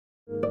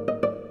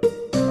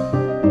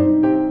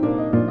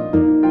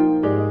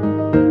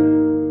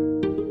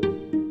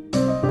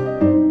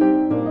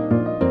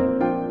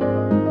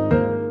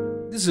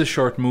This is a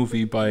short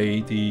movie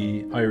by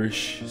the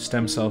Irish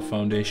Stem Cell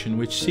Foundation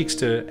which seeks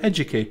to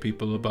educate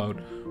people about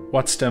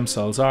what stem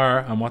cells are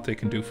and what they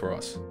can do for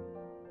us.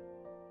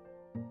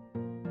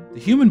 The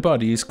human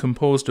body is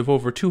composed of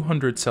over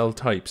 200 cell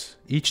types,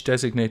 each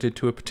designated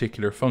to a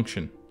particular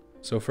function.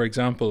 So for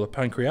example, a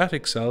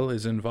pancreatic cell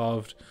is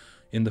involved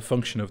in the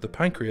function of the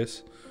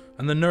pancreas,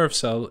 and the nerve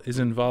cell is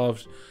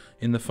involved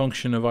in the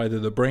function of either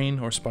the brain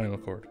or spinal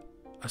cord.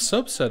 A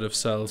subset of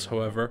cells,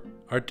 however,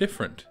 are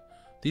different.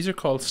 These are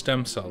called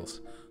stem cells.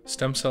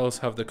 Stem cells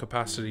have the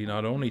capacity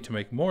not only to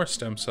make more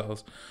stem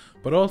cells,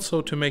 but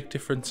also to make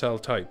different cell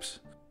types.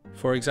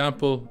 For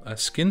example, a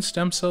skin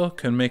stem cell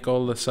can make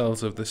all the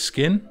cells of the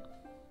skin.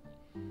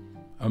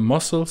 A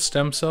muscle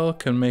stem cell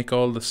can make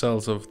all the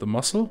cells of the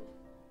muscle.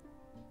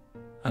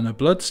 And a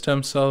blood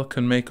stem cell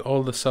can make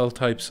all the cell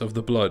types of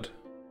the blood.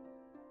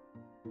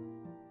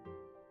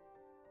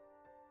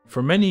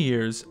 For many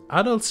years,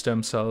 adult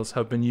stem cells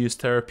have been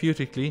used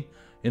therapeutically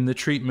in the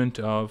treatment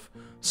of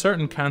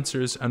certain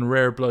cancers and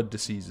rare blood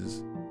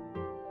diseases.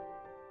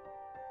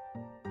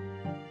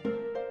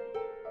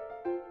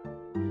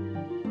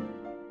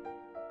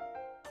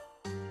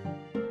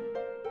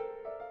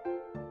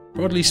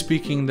 Broadly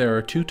speaking, there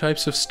are two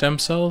types of stem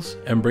cells: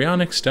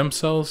 embryonic stem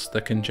cells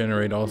that can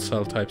generate all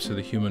cell types of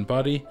the human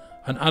body,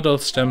 and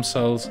adult stem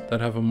cells that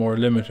have a more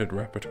limited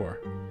repertoire.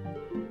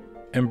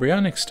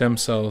 Embryonic stem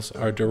cells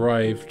are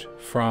derived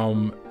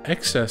from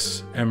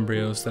excess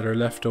embryos that are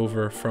left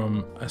over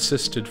from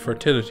assisted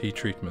fertility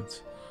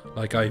treatments,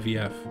 like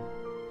IVF.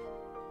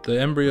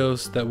 The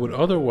embryos that would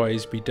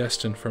otherwise be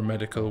destined for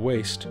medical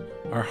waste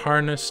are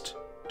harnessed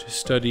to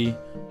study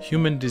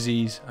human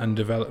disease and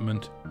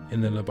development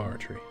in the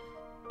laboratory.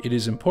 It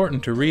is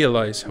important to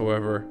realize,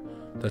 however,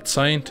 that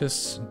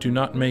scientists do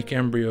not make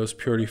embryos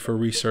purely for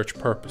research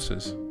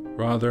purposes.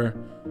 Rather,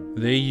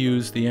 they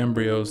use the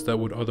embryos that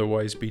would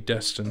otherwise be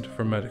destined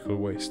for medical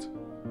waste.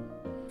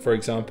 For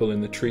example,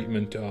 in the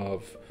treatment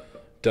of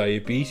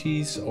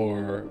diabetes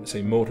or,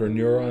 say, motor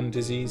neuron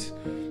disease,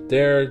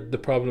 the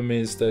problem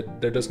is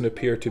that there doesn't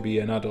appear to be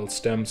an adult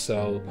stem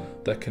cell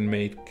that can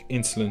make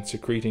insulin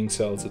secreting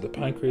cells of the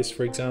pancreas,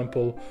 for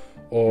example,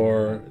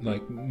 or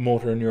like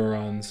motor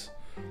neurons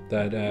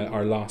that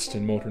are lost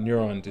in motor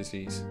neuron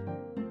disease.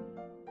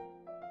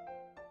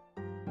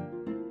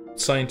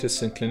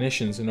 Scientists and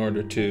clinicians, in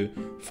order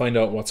to find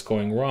out what's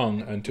going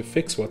wrong and to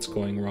fix what's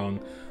going wrong,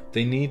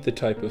 they need the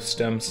type of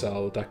stem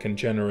cell that can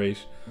generate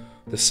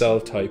the cell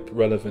type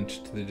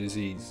relevant to the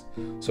disease.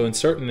 So in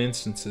certain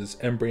instances,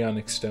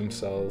 embryonic stem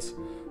cells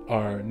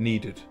are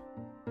needed.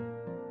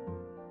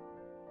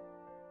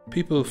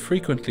 People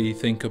frequently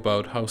think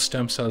about how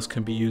stem cells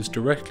can be used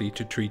directly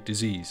to treat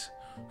disease.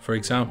 For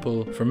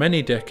example, for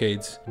many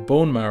decades,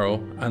 bone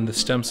marrow and the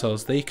stem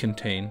cells they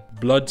contain,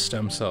 blood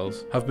stem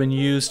cells, have been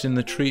used in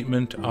the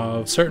treatment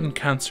of certain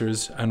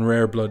cancers and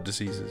rare blood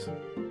diseases.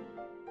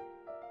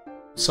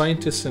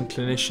 Scientists and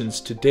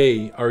clinicians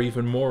today are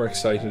even more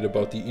excited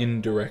about the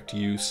indirect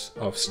use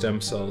of stem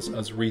cells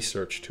as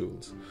research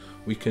tools.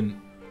 We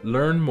can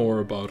learn more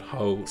about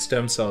how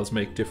stem cells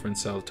make different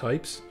cell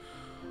types.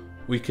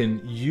 We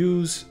can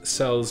use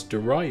cells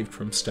derived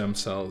from stem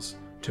cells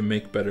to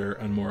make better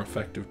and more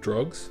effective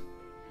drugs.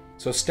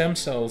 So stem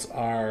cells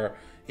are,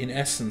 in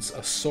essence,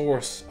 a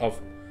source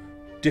of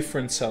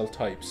different cell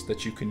types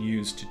that you can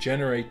use to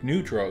generate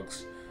new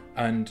drugs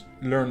and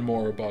learn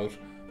more about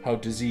how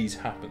disease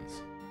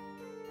happens.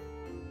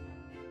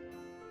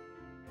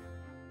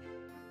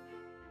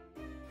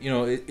 You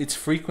know, it's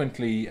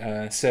frequently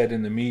said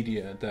in the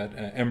media that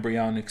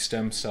embryonic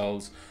stem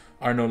cells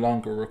are no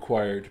longer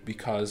required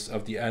because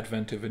of the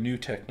advent of a new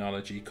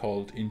technology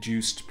called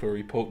induced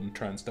pluripotent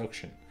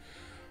transduction.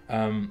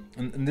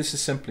 And this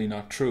is simply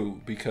not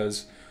true,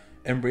 because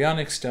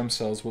embryonic stem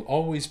cells will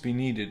always be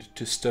needed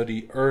to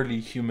study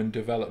early human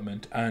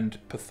development and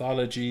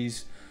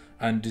pathologies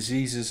and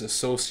diseases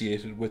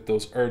associated with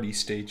those early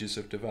stages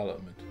of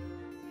development.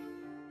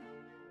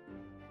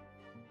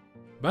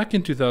 Back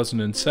in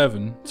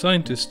 2007,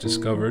 scientists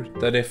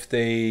discovered that if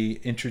they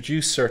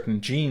introduce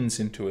certain genes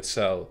into a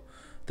cell,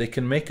 they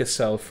can make a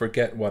cell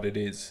forget what it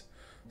is,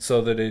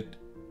 so that it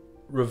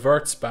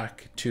reverts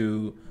back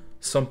to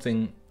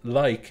something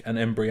like an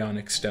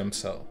embryonic stem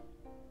cell.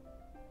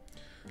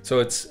 So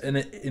it's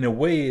in a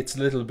way it's a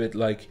little bit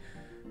like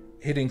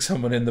hitting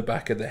someone in the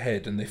back of the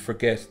head and they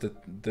forget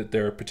that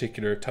they're a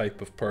particular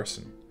type of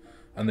person,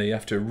 and they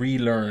have to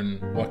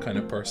relearn what kind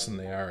of person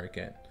they are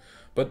again.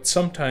 But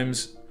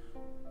sometimes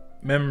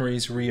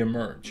memories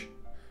re-emerge,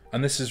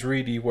 and this is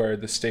really where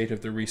the state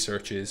of the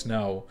research is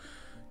now.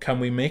 Can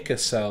we make a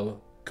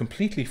cell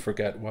completely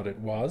forget what it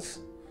was?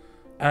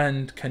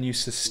 And can you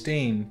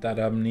sustain that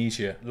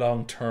amnesia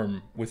long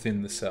term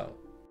within the cell?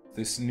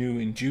 This new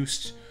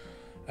induced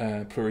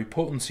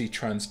pluripotency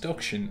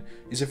transduction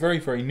is a very,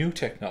 very new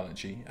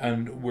technology,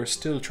 and we're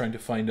still trying to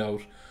find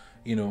out,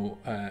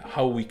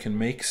 how we can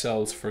make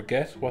cells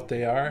forget what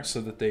they are so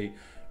that they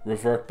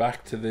revert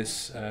back to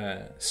this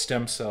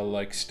stem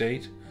cell-like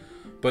state.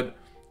 But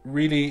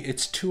really,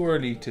 it's too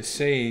early to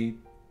say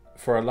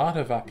for a lot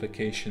of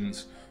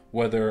applications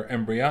whether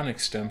embryonic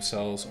stem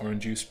cells or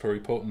induced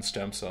pluripotent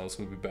stem cells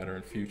will be better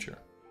in future.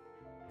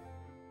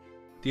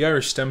 The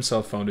Irish Stem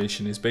Cell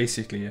Foundation is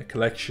basically a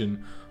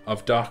collection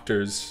of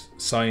doctors,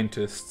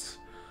 scientists,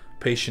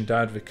 patient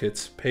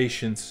advocates,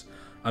 patients,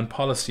 and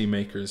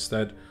policymakers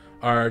that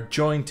are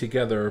joined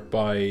together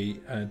by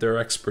their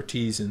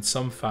expertise in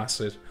some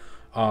facet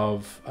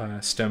of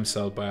stem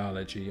cell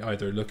biology,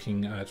 either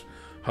looking at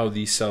how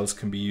these cells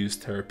can be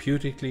used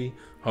therapeutically,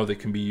 how they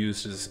can be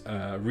used as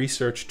a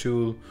research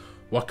tool,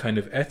 what kind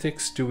of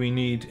ethics do we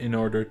need in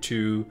order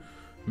to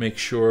make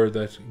sure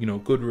that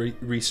good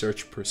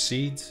research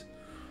proceeds.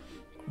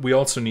 We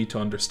also need to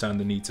understand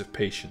the needs of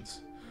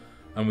patients,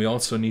 and we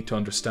also need to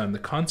understand the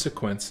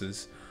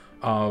consequences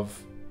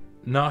of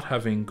not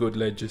having good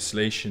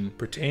legislation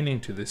pertaining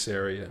to this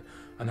area,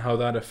 and how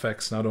that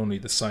affects not only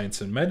the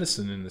science and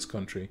medicine in this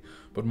country,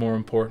 but more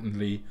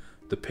importantly,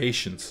 the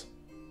patients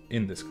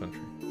in this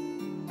country.